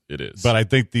 Yes, it is. But I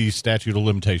think the statute of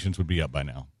limitations would be up by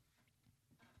now.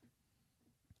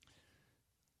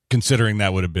 Considering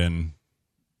that would have been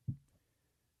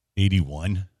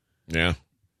 81. Yeah.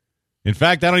 In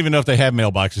fact, I don't even know if they have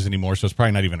mailboxes anymore, so it's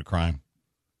probably not even a crime.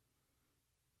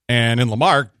 And in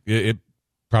Lamarck, it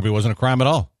probably wasn't a crime at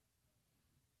all.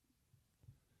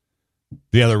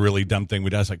 The other really dumb thing we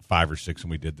did, I was like 5 or 6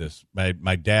 when we did this.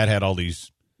 My dad had all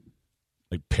these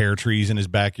like pear trees in his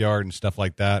backyard and stuff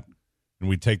like that. And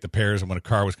we'd take the pears, and when a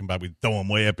car was coming by, we'd throw them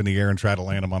way up in the air and try to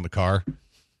land them on the car.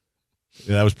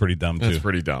 Yeah, that was pretty dumb, too. That's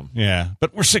pretty dumb. Yeah,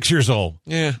 but we're 6 years old.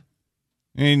 Yeah.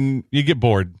 And you get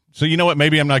bored. So you know what?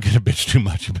 Maybe I'm not going to bitch too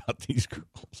much about these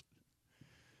girls.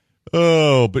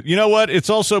 Oh, but you know what? It's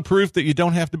also proof that you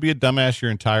don't have to be a dumbass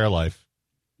your entire life.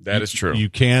 That is true. You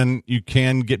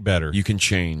can get better. You can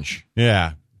change.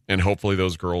 Yeah. And hopefully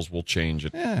those girls will change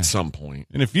at some point.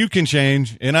 And if you can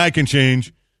change and I can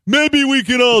change, maybe we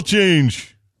can all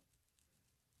change.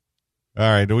 All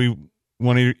right. Do we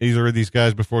want either of these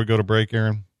guys before we go to break,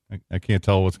 Aaron? I can't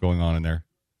tell what's going on in there.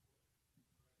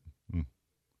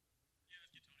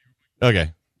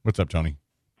 Okay. What's up, Tony?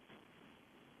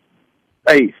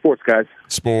 Hey, sports guys.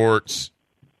 Sports.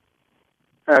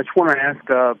 I just want to ask.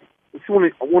 I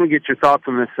want to get your thoughts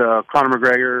on this Conor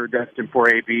McGregor, Dustin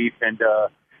Poirier beef, and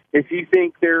if you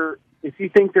think they're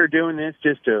doing this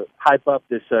just to hype up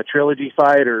this trilogy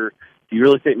fight, or do you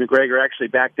really think McGregor actually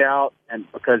backed out and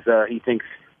because he thinks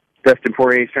Dustin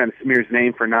Poirier is trying to smear his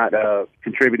name for not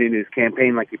contributing to his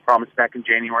campaign like he promised back in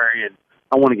January? And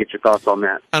I want to get your thoughts on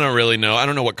that. I don't really know. I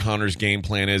don't know what Conor's game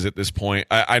plan is at this point.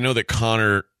 I know that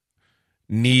Conor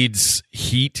needs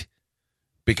heat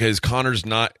because Conor's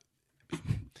not –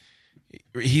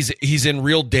 he's in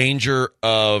real danger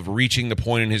of reaching the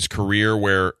point in his career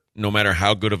where no matter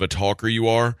how good of a talker you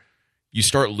are, you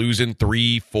start losing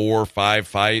 3, 4, 5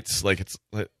 fights. Like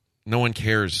no one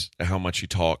cares how much you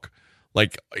talk.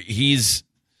 Like he's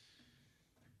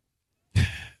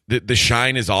the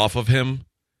shine is off of him.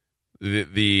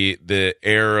 The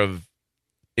air of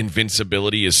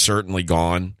invincibility is certainly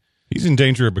gone. He's in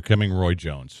danger of becoming Roy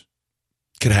Jones.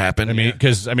 Could happen. I mean,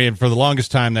 because for the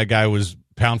longest time that guy was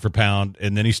pound for pound,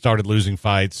 and then he started losing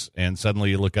fights, and suddenly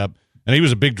you look up, and he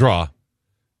was a big draw.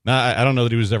 Now I don't know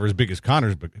that he was ever as big as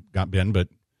Conor's been, but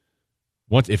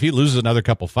if he loses another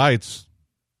couple fights,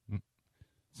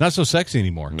 it's not so sexy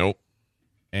anymore. Nope.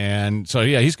 And so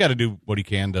he's got to do what he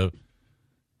can to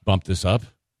bump this up.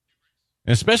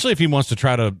 And especially if he wants to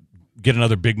try to get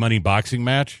another big money boxing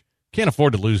match. Can't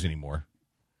afford to lose anymore.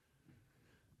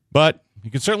 But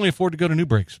you can certainly afford to go to New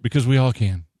Breaks because we all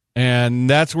can. And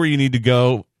that's where you need to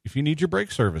go if you need your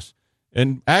brake service.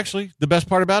 And actually, the best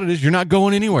part about it is you're not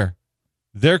going anywhere.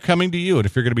 They're coming to you. And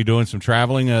if you're going to be doing some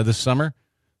traveling this summer,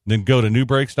 then go to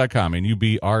newbrakes.com, and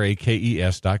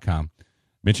newbrakes.com.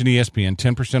 Mention ESPN,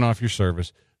 10% off your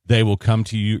service. They will come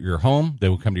to you, your home. They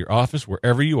will come to your office,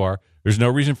 wherever you are. There's no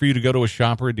reason for you to go to a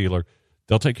shop or a dealer.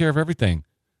 They'll take care of everything.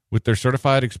 With their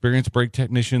certified, experienced brake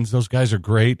technicians, those guys are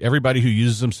great. Everybody who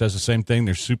uses them says the same thing.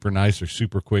 They're super nice. They're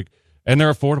super quick. And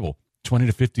they're affordable, 20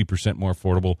 to 50% more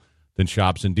affordable than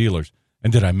shops and dealers.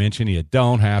 And did I mention you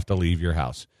don't have to leave your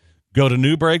house? Go to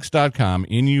newbrakes.com,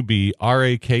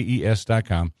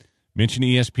 newbrakes.com. Mention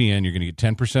ESPN. You're going to get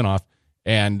 10% off.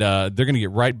 And they're going to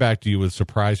get right back to you with a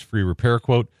surprise-free repair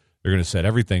quote. They're going to set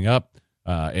everything up,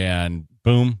 and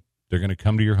boom, they're going to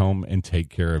come to your home and take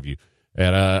care of you.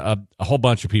 And a whole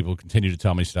bunch of people continue to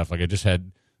tell me stuff. Like I just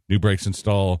had New Brakes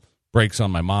install brakes on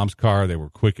my mom's car. They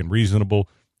were quick and reasonable.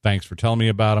 Thanks for telling me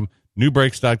about them.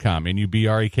 Newbrakes.com,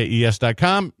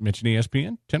 newbrakes.com. Mention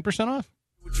ESPN, 10% off.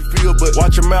 What you feel, but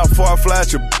watch your mouth before I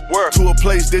flash your word to a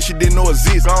place that you didn't know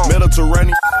exists.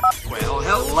 Mediterranean. Well,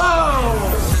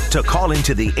 hello. To call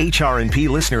into the HR&P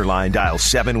listener line, dial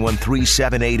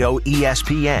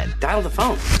 713-780-ESPN. Dial the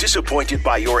phone. Disappointed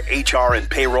by your HR and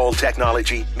payroll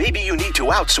technology? Maybe you need to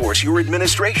outsource your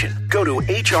administration. Go to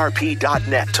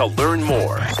hrp.net to learn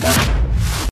more.